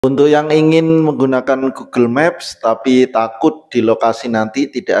Untuk yang ingin menggunakan Google Maps tapi takut di lokasi nanti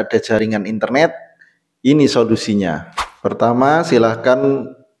tidak ada jaringan internet, ini solusinya. Pertama, silahkan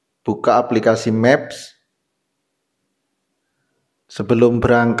buka aplikasi Maps. Sebelum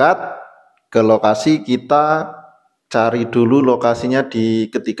berangkat ke lokasi, kita cari dulu lokasinya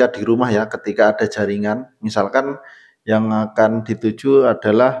ketika di rumah ya, ketika ada jaringan. Misalkan yang akan dituju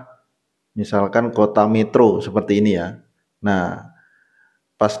adalah misalkan kota metro seperti ini ya. Nah,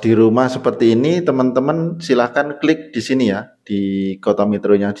 pas di rumah seperti ini, teman-teman silahkan klik di sini ya, di kota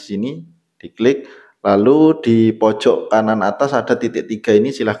metronya di sini, diklik. Lalu di pojok kanan atas ada titik 3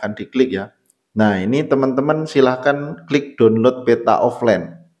 ini, silahkan diklik ya. Nah, ini teman-teman silahkan klik download peta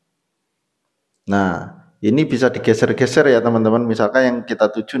offline. Nah, ini bisa digeser-geser ya teman-teman. Misalkan yang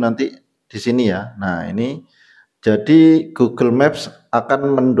kita tuju nanti di sini ya. Nah, ini jadi Google Maps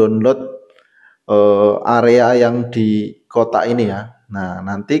akan mendownload area yang di kota ini ya. Nah,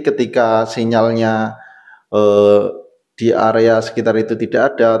 nanti ketika sinyalnya di area sekitar itu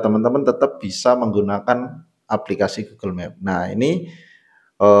tidak ada, teman-teman tetap bisa menggunakan aplikasi Google Maps. Nah, ini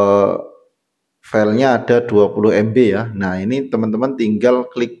filenya ada 20 MB ya. Nah, ini teman-teman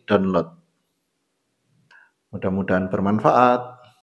tinggal klik download. Mudah-mudahan bermanfaat.